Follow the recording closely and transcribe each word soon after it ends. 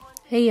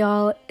Hey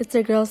y'all, it's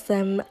your girl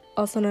Sim,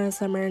 also known as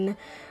Simran.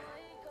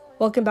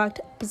 Welcome back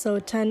to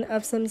episode 10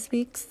 of Sim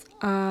Speaks.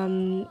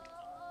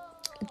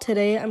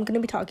 Today I'm going to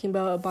be talking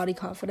about body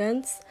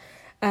confidence,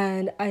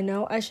 and I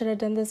know I should have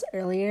done this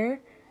earlier,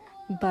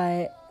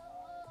 but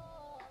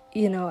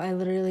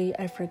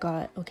I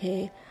forgot,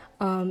 okay?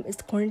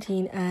 It's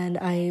quarantine and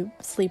I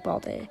sleep all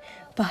day,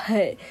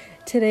 but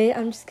today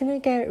I'm just going to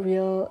get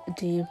real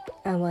deep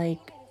and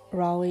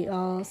raw with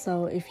y'all,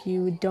 so if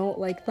you don't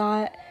like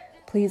that,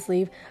 please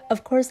leave.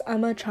 Of course,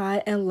 I'm gonna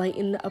try and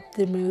lighten up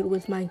the mood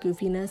with my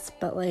goofiness,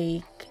 but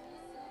I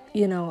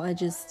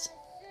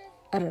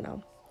don't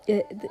know.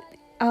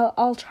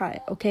 I'll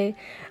try, okay?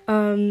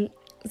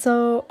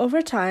 So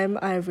over time,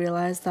 I've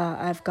realized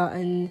that I've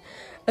gotten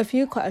a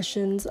few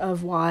questions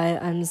of why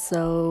I'm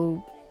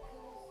so,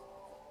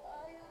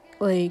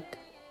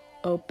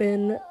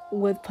 open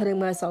with putting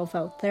myself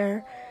out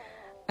there.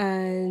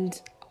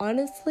 And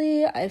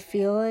honestly, I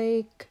feel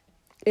like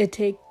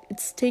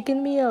it's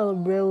taken me a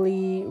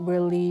really,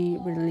 really,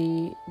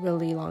 really,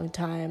 really long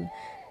time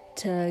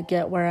to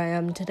get where I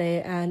am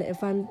today. And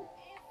if I'm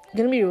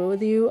gonna be real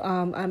with you,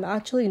 I'm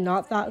actually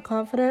not that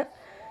confident.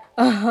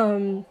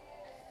 I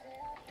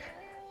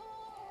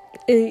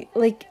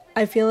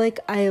feel like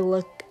I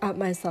look at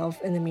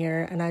myself in the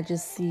mirror and I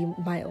just see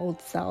my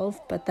old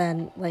self, but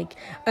then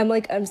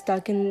I'm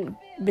stuck in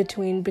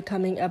between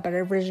becoming a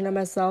better version of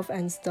myself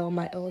and still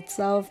my old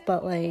self,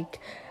 but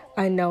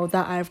I know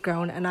that I've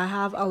grown and I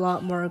have a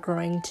lot more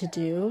growing to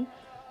do.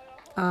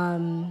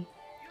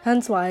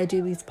 Hence why I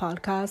do these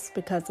podcasts,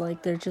 because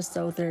they're just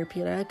so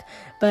therapeutic.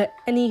 But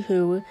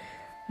anywho,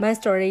 my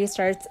story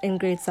starts in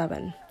grade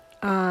 7.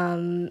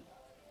 I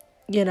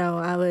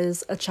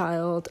was a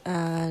child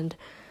and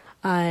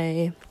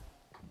I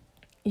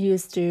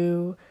used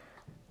to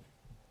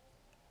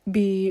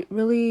be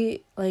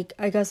really,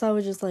 I guess I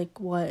was just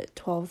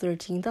 12,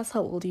 13. That's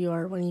how old you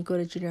are when you go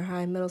to junior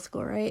high, middle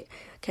school, right?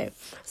 Okay,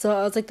 so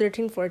I was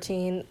 13,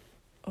 14,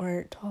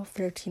 or 12,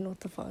 13,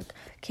 what the fuck?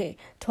 Okay,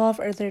 12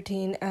 or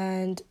 13,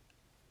 and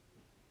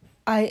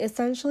I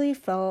essentially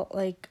felt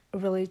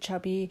really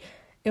chubby.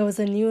 It was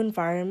a new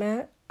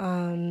environment.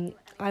 I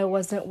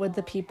wasn't with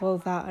the people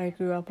that I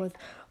grew up with.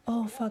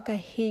 Oh fuck, I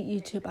hate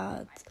YouTube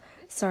ads.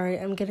 Sorry,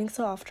 I'm getting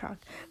so off track.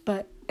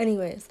 But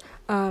anyways,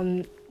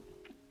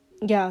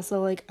 yeah,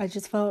 so I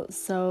just felt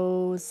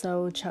so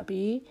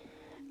chubby,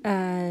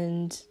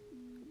 and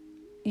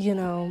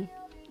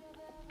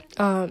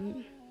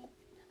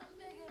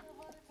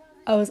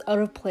I was out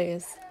of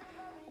place,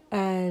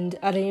 and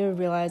I didn't even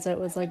realize it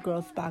was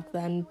growth back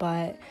then,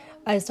 but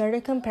I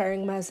started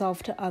comparing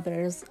myself to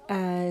others.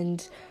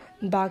 And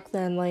back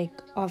then,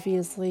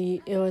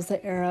 obviously it was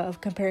the era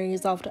of comparing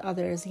yourself to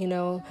others,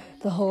 the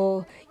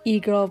whole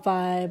e-girl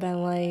vibe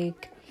and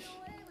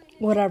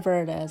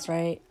whatever it is,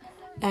 right?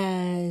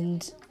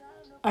 And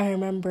I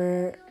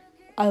remember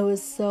I was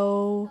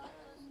so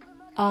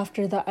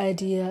after the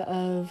idea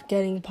of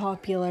getting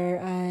popular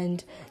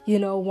and,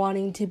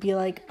 wanting to be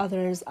like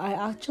others. I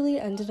actually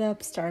ended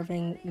up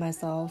starving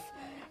myself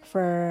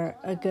for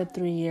a good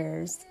 3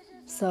 years.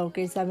 So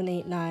grade 7,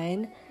 8,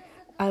 9,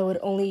 I would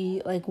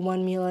only eat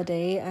one meal a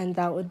day, and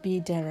that would be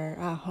dinner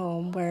at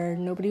home where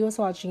nobody was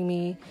watching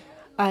me.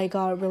 I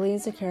got really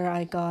insecure.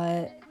 I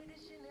got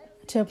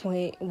to a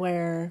point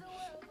where,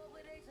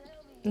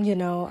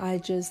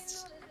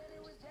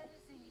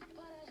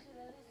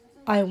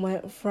 I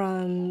went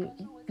from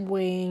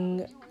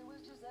weighing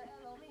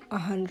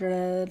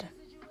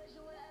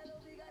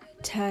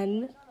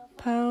 110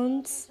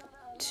 pounds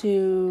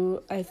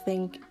to, I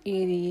think,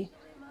 80.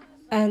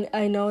 And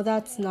I know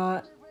that's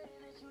not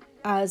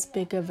as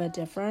big of a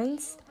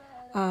difference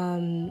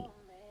in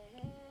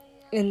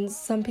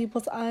some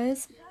people's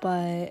eyes,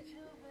 but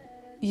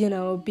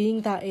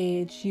being that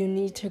age, you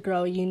need to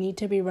grow, you need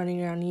to be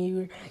running around,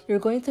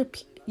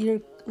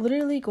 you're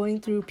literally going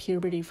through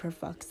puberty, for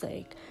fuck's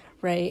sake,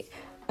 right?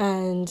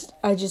 And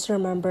I just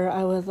remember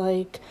I would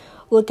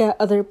look at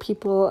other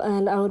people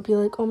and I would be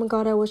like, oh my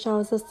god, I wish I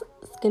was as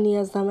skinny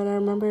as them. And I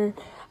remember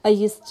I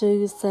used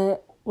to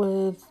sit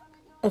with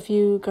a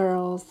few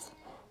girls,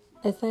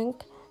 I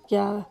think,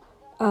 yeah.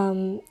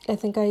 I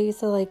think I used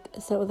to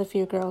sit with a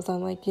few girls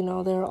and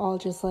they were all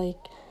just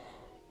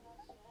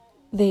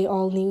they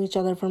all knew each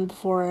other from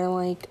before,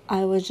 and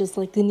I was just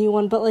the new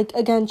one, but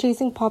again,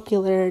 chasing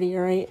popularity,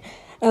 right?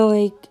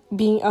 And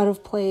being out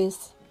of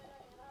place.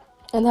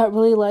 And that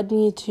really led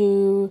me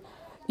to,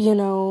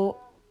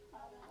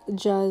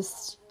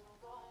 just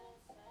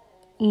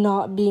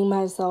not being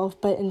myself,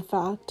 but in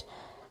fact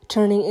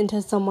turning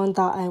into someone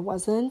that I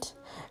wasn't.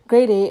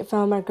 Grade 8,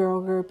 found my girl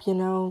group,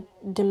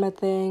 did my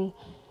thing.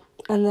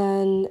 And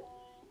then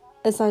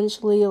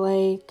essentially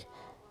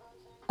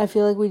I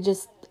feel we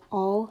just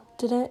all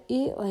didn't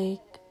eat.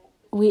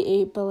 We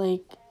ate, but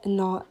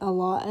not a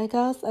lot, I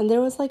guess. And there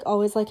was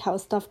always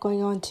house stuff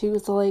going on too,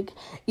 so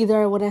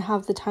either I wouldn't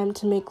have the time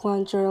to make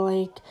lunch, or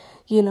I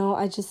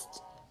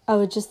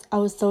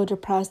was so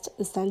depressed,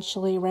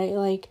 essentially, right?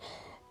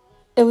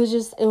 It was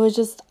just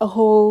a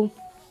whole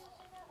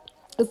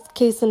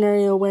case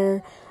scenario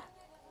where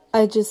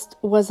I just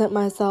wasn't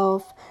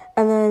myself.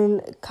 And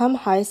then come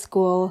high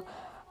school,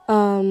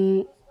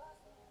 I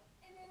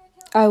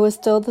was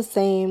still the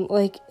same.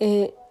 Like,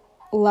 it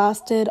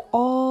lasted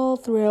all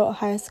throughout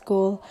high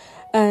school.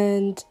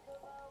 And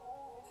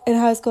in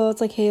high school,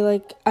 it's like, hey,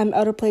 like, I'm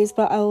out of place,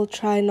 but I will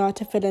try not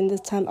to fit in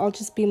this time. I'll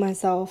just be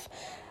myself.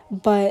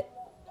 But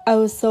I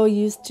was so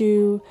used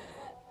to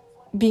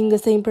being the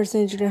same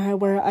person in junior high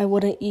where I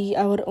wouldn't eat.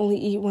 I would only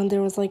eat when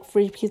there was, like,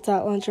 free pizza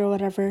at lunch or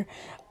whatever.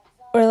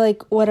 Or,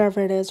 like, whatever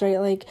it is, right?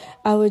 Like,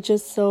 I was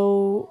just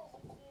so,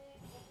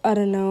 I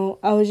don't know.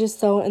 I was just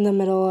so in the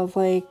middle of,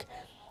 like,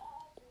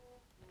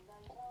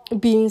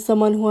 being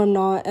someone who I'm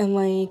not and,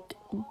 like,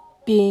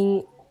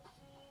 being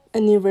a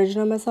new version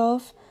of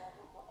myself.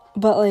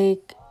 But,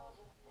 like,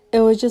 it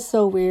was just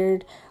so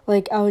weird.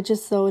 Like, I was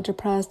just so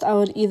depressed. I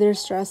would either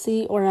stress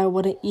eat or I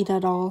wouldn't eat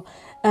at all.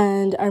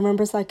 And I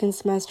remember second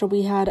semester,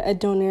 we had a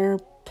donair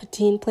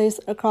poutine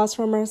place across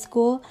from our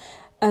school.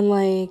 And,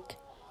 like,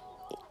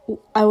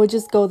 I would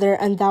just go there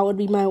and that would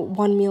be my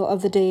one meal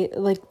of the day.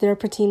 Like, their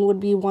poutine would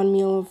be one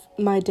meal of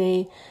my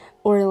day.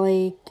 Or,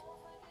 like,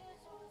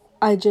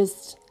 I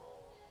just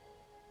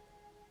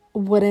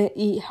wouldn't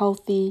eat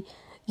healthy,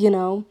 you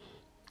know?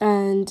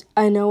 And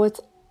I know it's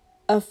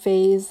a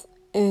phase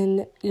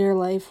in your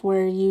life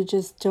where you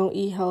just don't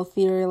eat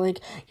healthy, or like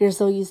you're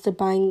so used to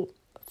buying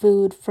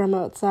food from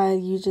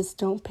outside, you just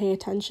don't pay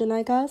attention,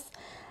 I guess.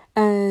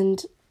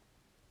 And,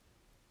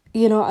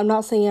 you know, I'm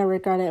not saying I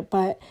regret it,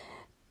 but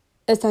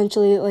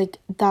essentially, like,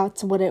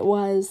 that's what it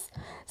was.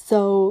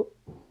 So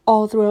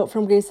all throughout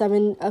from grade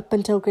 7 up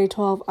until grade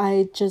 12,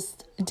 I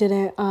just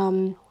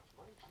didn't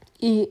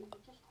eat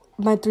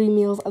my 3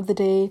 meals of the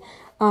day.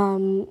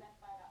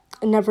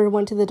 Never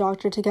went to the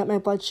doctor to get my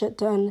blood shit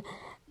done.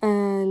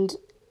 And,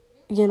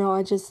 you know,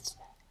 I just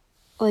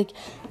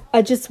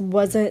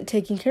wasn't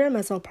taking care of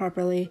myself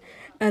properly.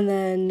 And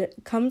then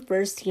come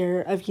first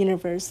year of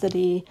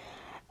university,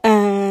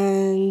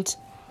 and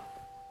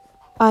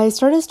I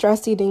started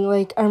stress eating.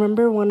 Like, I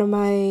remember one of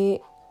my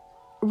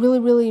really,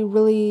 really,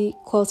 really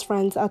close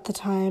friends at the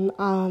time,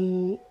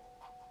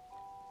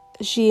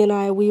 she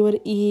and we would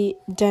eat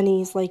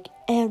Denny's, like,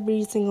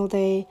 every single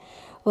day.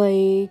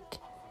 Like,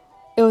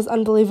 it was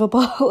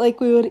unbelievable. Like,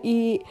 we would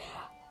eat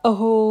a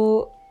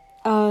whole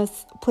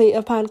plate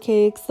of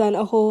pancakes, then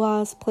a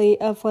whole plate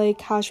of, like,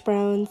 hash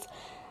browns,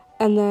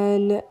 and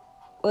then,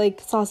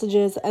 like,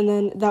 sausages, and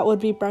then that would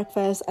be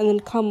breakfast. And then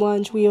come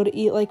lunch, we would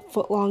eat, like,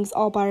 footlongs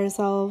all by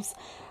ourselves.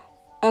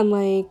 And,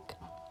 like,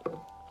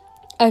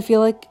 I feel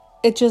like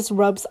it just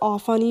rubs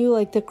off on you,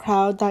 like, the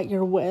crowd that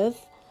you're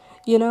with,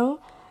 you know?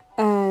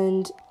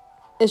 And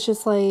it's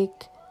just,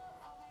 like,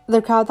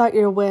 the crowd that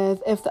you're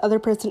with, if the other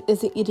person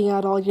isn't eating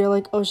at all, you're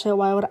like, oh shit,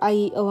 why would I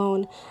eat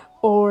alone?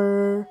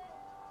 Or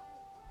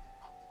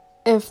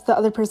if the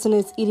other person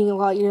is eating a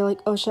lot, you're like,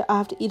 oh shit, I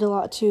have to eat a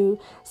lot too.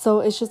 So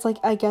it's just, like,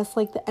 I guess,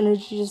 like, the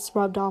energy just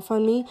rubbed off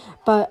on me.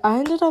 But I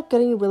ended up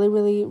getting really,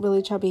 really,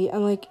 really chubby.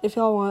 And, like, if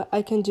y'all want,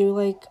 I can do,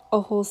 like,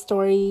 a whole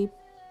story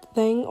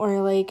thing,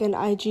 or, like, an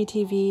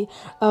IGTV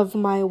of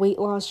my weight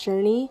loss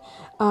journey.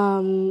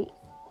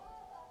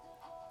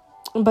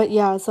 But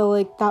yeah, so,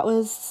 like, that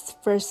was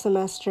first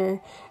semester.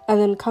 And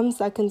then come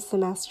second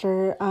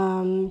semester,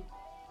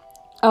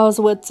 I was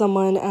with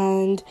someone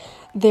and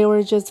they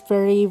were just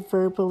very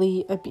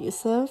verbally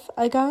abusive,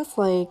 I guess.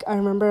 Like, I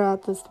remember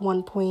at this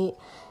one point,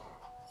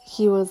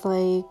 he was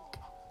like,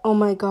 oh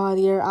my god,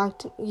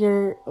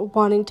 you're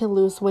wanting to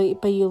lose weight,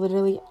 but you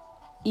literally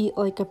eat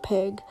like a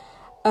pig.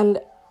 And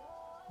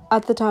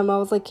at the time I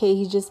was like, okay,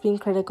 he's just being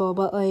critical,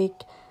 but,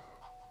 like,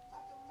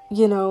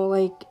 you know,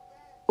 like,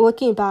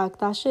 looking back,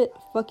 that shit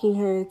fucking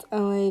hurts.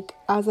 And, like,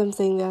 as I'm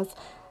saying this,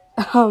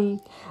 my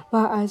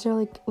eyes are,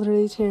 like,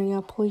 literally tearing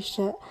up. Holy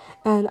shit.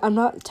 And I'm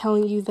not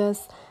telling you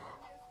this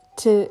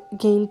to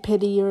gain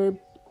pity or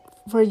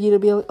for you to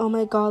be like, oh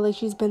my god, like,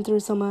 she's been through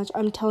so much.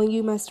 I'm telling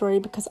you my story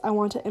because I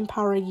want to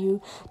empower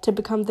you to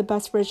become the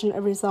best version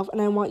of yourself.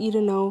 And I want you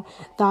to know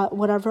that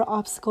whatever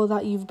obstacle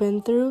that you've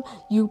been through,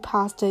 you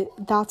passed it.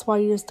 That's why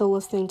you're still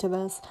listening to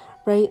this,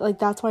 right? Like,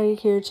 that's why you're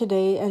here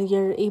today and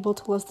you're able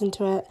to listen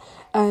to it.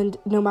 And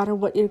no matter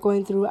what you're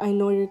going through, I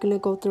know you're gonna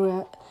go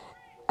through it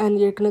and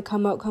you're gonna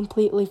come out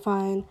completely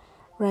fine,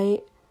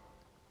 right?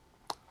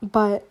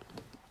 But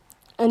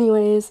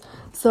anyways,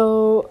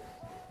 so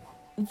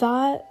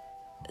that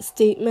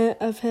statement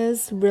of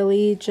his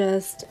really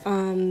just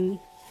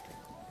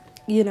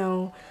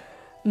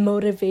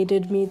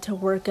motivated me to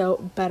work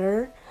out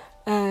better.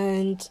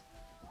 And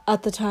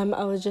at the time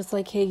I was just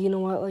like, hey, you know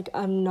what, like,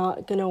 I'm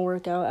not gonna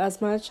work out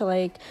as much.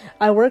 Like,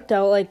 I worked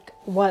out like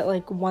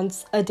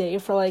once a day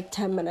for like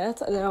 10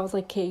 minutes, and then I was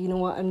like, hey, you know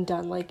what, I'm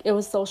done. Like, it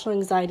was social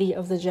anxiety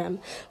of the gym,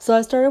 so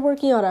I started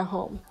working out at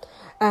home.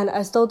 And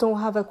I still don't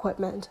have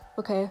equipment,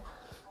 okay?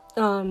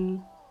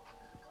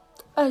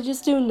 I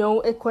just do no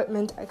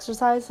equipment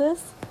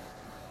exercises.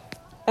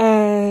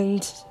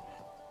 And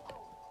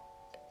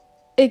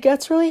it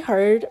gets really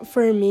hard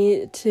for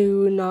me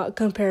to not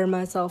compare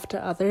myself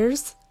to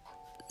others.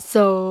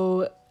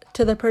 So,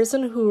 to the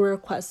person who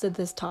requested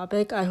this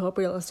topic, I hope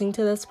you're listening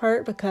to this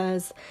part,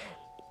 because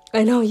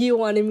I know you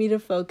wanted me to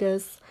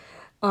focus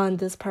on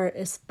this part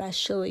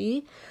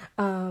especially.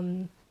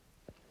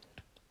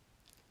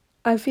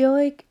 I feel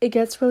like it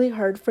gets really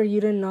hard for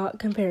you to not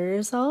compare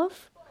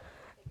yourself.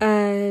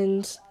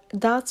 And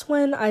that's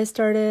when I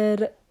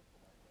started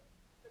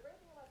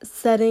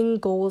setting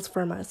goals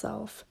for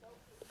myself.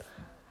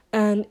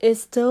 And it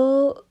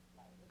still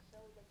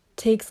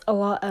takes a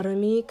lot out of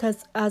me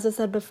because, as I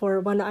said before,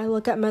 when I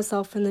look at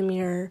myself in the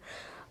mirror,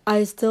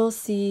 I still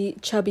see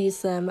chubby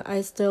Sim.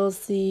 I still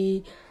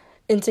see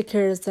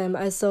insecure Sim.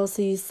 I still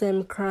see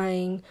Sim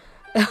crying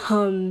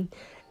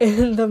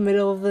in the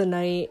middle of the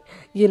night.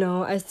 You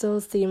know, I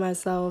still see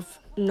myself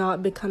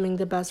not becoming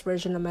the best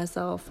version of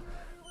myself.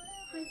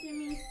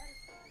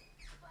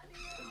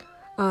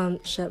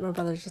 Shit, my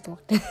brother just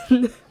walked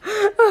in.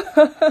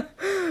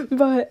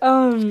 But,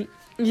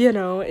 you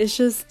know, it's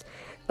just,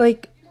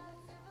 like,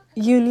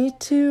 you need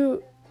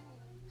to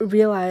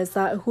realize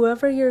that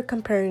whoever you're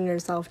comparing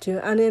yourself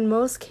to, and in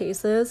most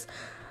cases,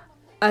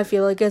 I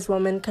feel like it's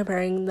women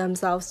comparing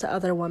themselves to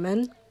other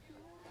women,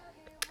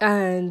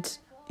 and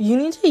you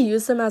need to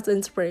use them as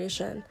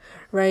inspiration,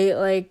 right?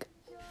 Like,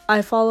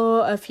 I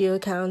follow a few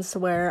accounts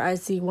where I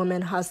see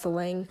women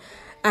hustling,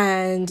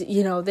 and,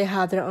 you know, they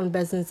have their own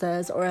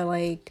businesses, or,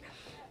 like,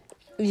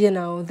 you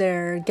know,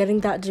 they're getting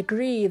that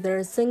degree,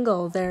 they're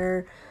single,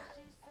 they're,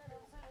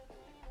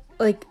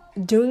 like,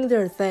 doing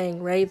their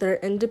thing, right? They're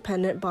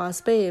independent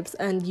boss babes,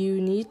 and you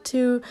need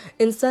to,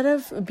 instead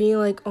of being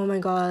like, oh my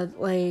god,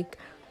 like,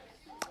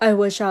 I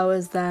wish I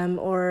was them,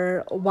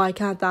 or why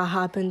can't that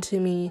happen to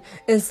me,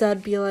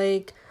 instead be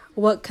like,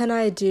 what can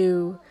I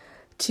do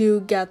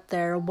to get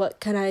there? What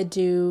can I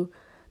do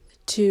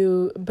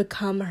to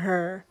become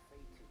her?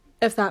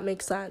 If that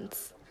makes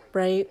sense,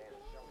 right?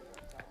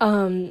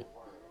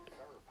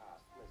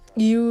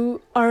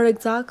 You are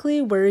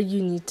exactly where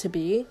you need to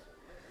be,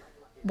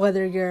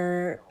 whether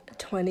you're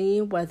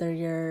 20, whether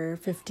you're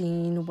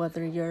 15,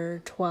 whether you're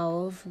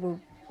 12,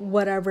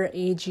 whatever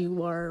age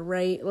you are,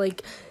 right?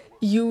 Like,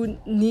 you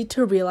need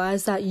to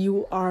realize that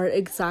you are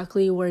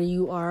exactly where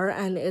you are,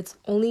 and it's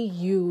only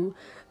you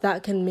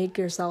that can make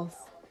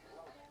yourself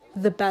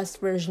the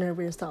best version of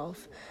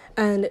yourself.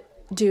 And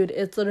dude,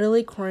 it's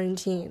literally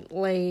quarantine.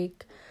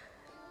 Like,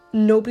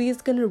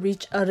 nobody's gonna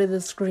reach out of the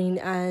screen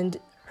and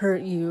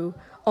hurt you.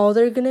 All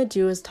they're gonna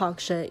do is talk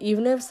shit.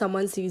 Even if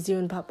someone sees you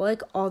in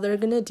public, all they're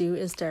gonna do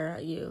is stare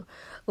at you.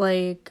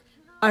 Like,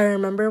 I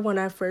remember when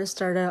I first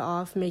started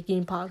off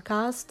making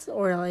podcasts,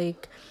 or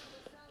like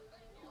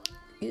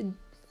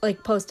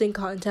posting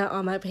content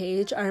on my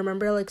page, I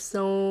remember like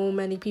so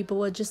many people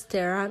would just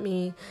stare at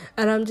me,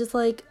 and I'm just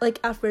like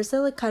at first it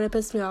like kind of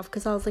pissed me off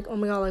because I was like, oh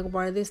my god, like,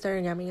 why are they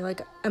staring at me?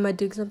 Like, am I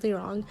doing something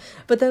wrong?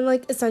 But then,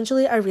 like,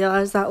 essentially I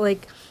realized that,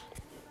 like,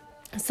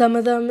 some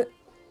of them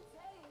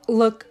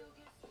look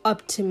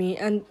up to me,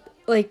 and,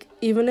 like,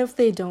 even if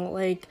they don't,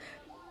 like,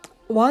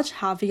 watch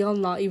half of y'all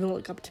not even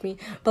look up to me,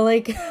 but,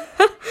 like,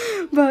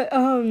 but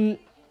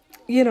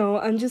you know,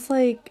 I'm just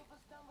like,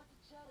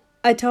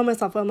 I tell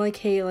myself, I'm like,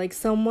 hey, like,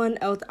 someone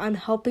else, I'm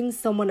helping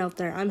someone out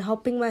there. I'm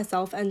helping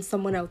myself and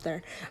someone out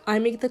there. I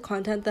make the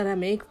content that I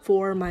make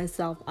for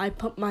myself. I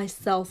put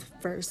myself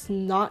first,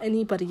 not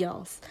anybody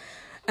else.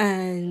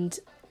 And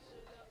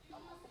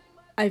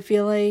I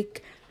feel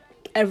like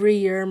every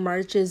year,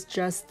 March is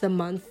just the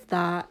month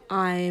that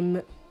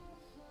I'm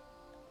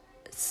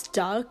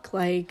stuck.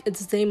 Like,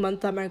 it's the same month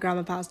that my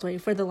grandma passed away.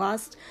 For the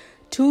last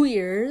 2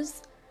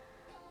 years,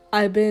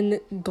 I've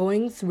been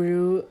going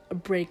through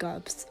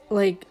breakups.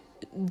 Like,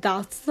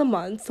 that's the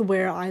month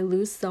where I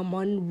lose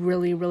someone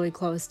really, really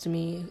close to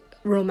me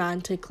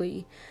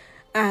romantically.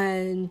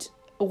 And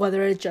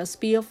whether it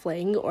just be a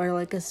fling or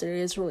like a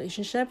serious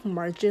relationship,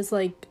 March is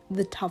like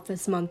the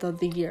toughest month of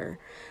the year.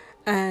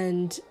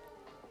 And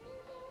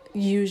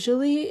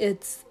usually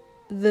it's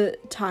the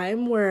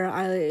time where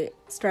I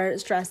start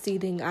stress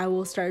eating, I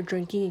will start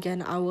drinking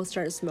again, I will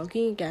start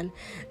smoking again.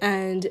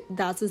 And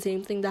that's the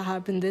same thing that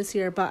happened this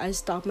year, but I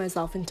stopped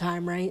myself in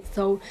time, right?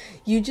 So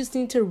you just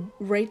need to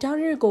write down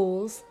your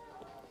goals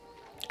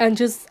and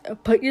just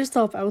put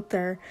yourself out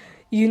there.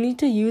 You need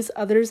to use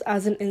others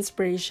as an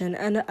inspiration.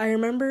 And I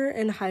remember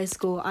in high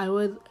school, I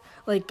would,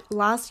 like,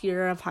 last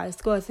year of high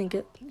school, I think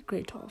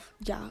grade 12.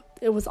 Yeah,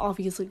 it was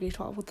obviously grade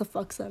 12. What the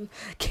fuck's them?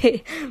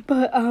 Okay,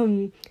 but,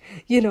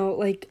 you know,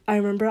 like, I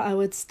remember I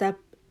would step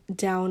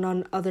down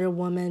on other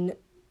women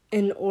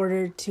in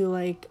order to,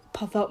 like,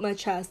 puff out my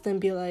chest and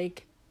be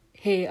like,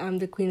 hey, I'm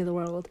the queen of the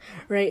world,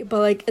 right? But,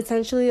 like,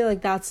 essentially,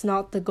 like, that's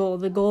not the goal.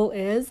 The goal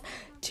is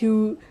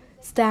to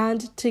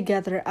stand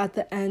together at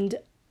the end,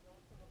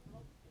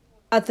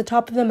 at the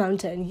top of the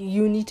mountain.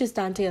 You need to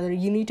stand together.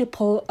 You need to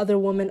pull other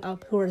women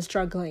up who are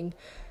struggling.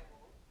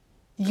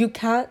 You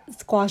can't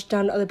squash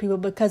down other people,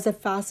 because the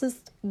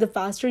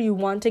faster you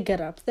want to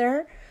get up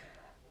there,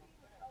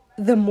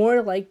 the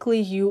more likely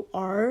you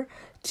are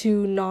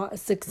to not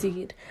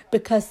succeed,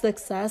 because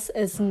success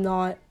is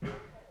not,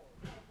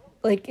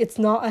 like, it's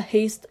not a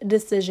haste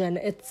decision.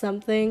 It's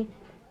something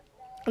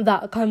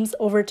that comes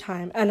over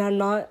time. And I'm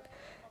not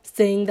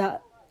saying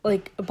that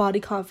like body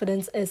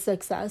confidence is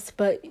success,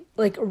 but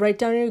like write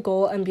down your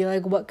goal and be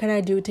like, what can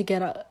I do to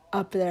get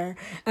up there,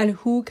 and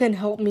who can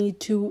help me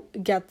to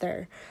get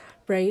there,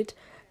 right?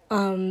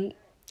 Some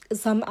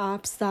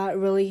apps that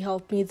really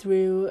help me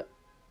through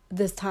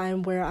this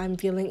time where I'm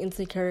feeling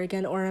insecure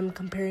again, or I'm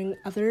comparing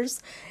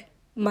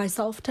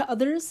myself to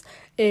others,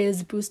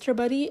 is Booster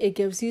Buddy. It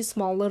gives you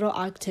small little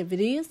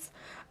activities.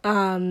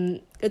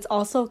 It's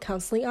also a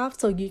counseling app,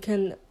 so you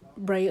can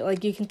write,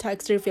 like, you can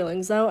text your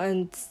feelings out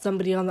and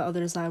somebody on the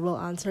other side will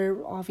answer.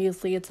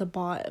 Obviously it's a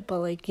bot, but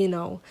like, it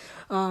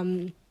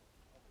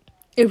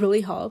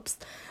really helps.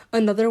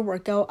 Another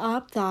workout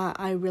app that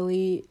I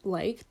really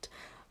liked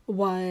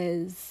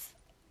was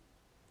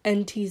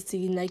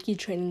NTC, Nike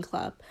Training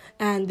Club,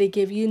 and they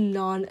give you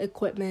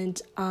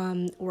non-equipment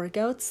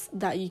workouts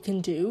that you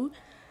can do.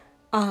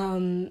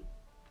 When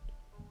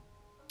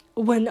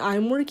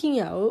I'm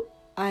working out,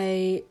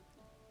 I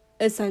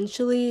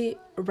essentially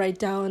write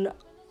down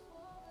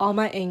all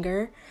my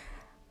anger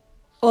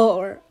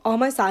or all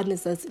my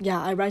sadnesses.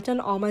 Yeah, I write down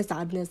all my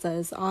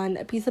sadnesses on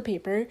a piece of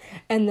paper,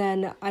 and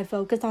then I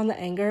focus on the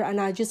anger and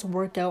I just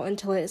work out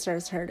until it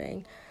starts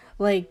hurting.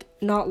 Like,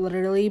 not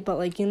literally, but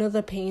like,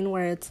 the pain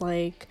where it's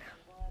like,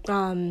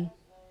 I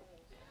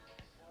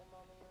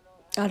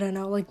don't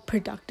know, like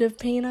productive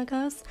pain, I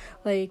guess.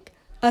 Like,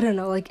 I don't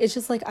know, like, it's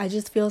just like, I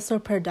just feel so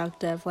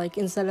productive. Like,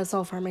 instead of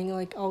self-harming,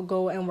 like, I'll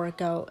go and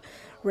work out,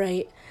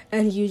 right?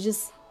 And you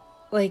just,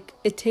 like,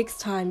 it takes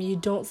time. You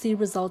don't see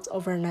results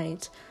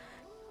overnight.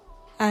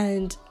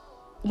 And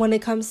when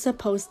it comes to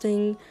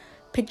posting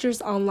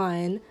pictures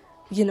online,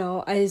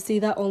 I see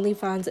that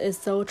OnlyFans is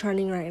so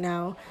trending right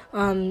now.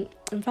 In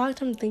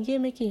fact, I'm thinking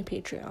of making a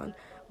Patreon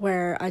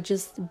where I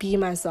just be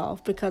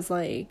myself, because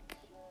like,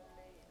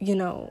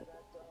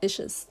 it's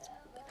just,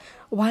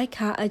 why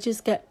can't I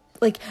just get,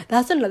 like,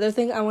 that's another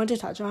thing I want to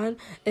touch on,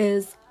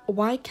 is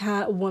why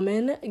can't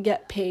women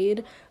get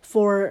paid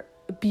for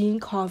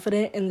being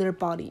confident in their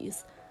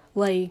bodies?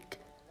 Like,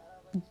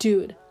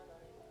 dude,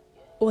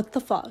 what the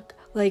fuck?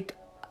 Like,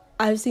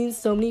 I've seen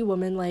so many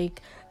women,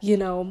 like,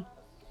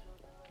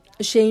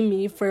 shame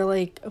me for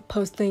like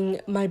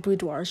posting my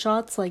boudoir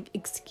shots. Like,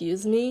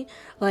 excuse me,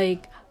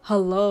 like,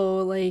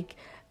 hello, like,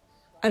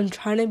 I'm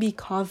trying to be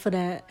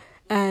confident,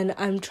 and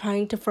I'm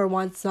trying to, for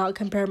once, not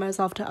compare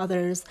myself to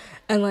others.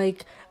 And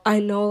like, I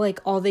know like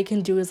all they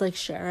can do is like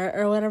share it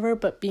or whatever,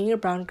 but being a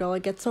brown girl,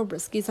 it gets so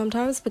risky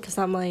sometimes, because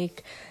I'm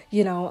like,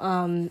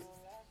 it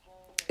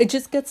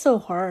just gets so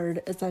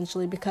hard,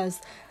 essentially,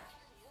 because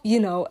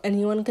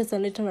anyone can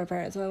send it to my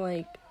parents, and I'm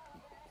like,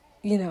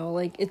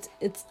 like, it's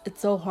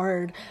so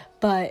hard.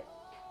 But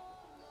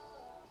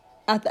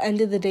at the end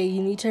of the day,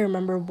 you need to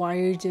remember why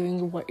you're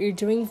doing what you're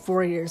doing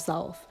for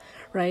yourself,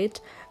 right?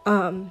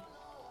 You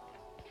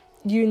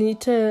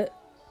need to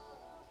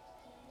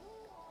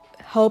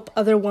help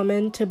other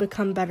women to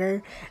become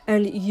better,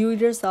 and you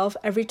yourself,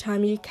 every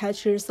time you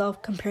catch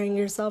yourself comparing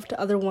yourself to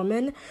other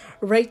women,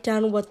 write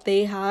down what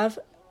they have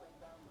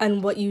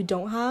and what you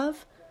don't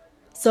have.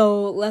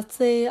 So let's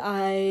say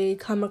I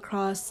come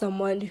across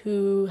someone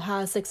who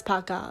has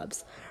 6-pack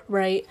abs,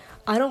 right?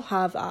 I don't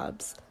have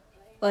abs.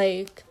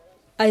 Like,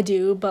 I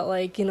do, but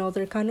like,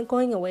 they're kind of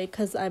going away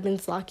because I've been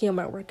slacking on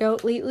my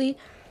workout lately.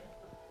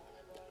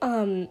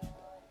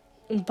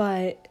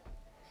 But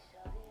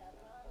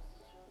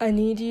I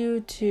need you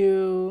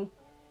to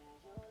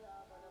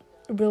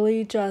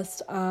really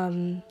just,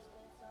 I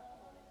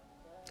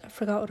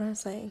forgot what I was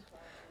saying.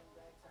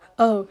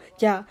 Oh,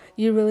 yeah,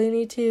 you really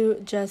need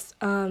to just,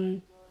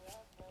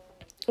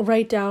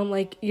 write down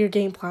like your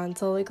game plan.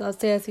 So like, let's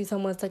say I see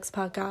someone with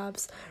 6-pack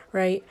abs,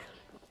 right?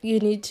 You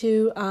need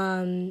to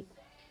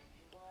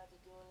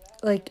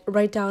like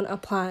write down a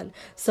plan.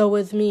 So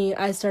with me,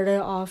 I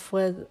started off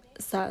with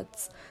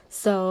sets.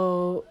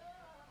 So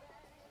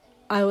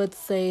I would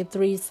say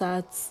 3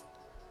 sets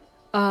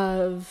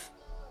of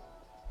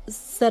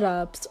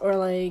sit-ups, or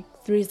like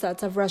 3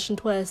 sets of Russian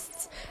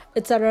twists,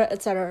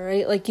 etc.,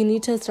 right? Like, you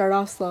need to start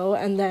off slow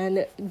and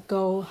then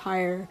go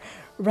higher.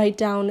 Write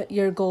down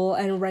your goal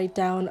and write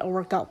down a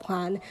workout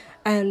plan,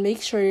 and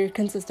make sure you're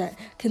consistent.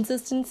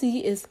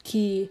 Consistency is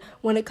key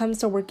when it comes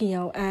to working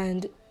out,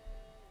 and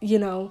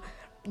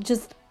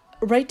just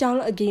write down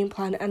a game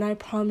plan, and I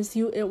promise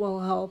you it will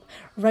help.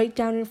 Write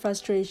down your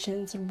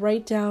frustrations,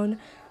 write down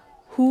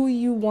who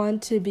you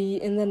want to be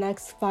in the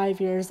next 5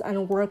 years,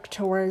 and work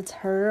towards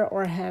her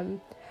or him,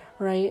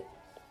 right?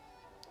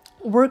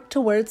 Work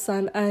towards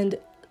them and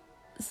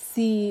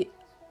see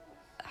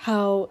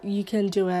how you can do it.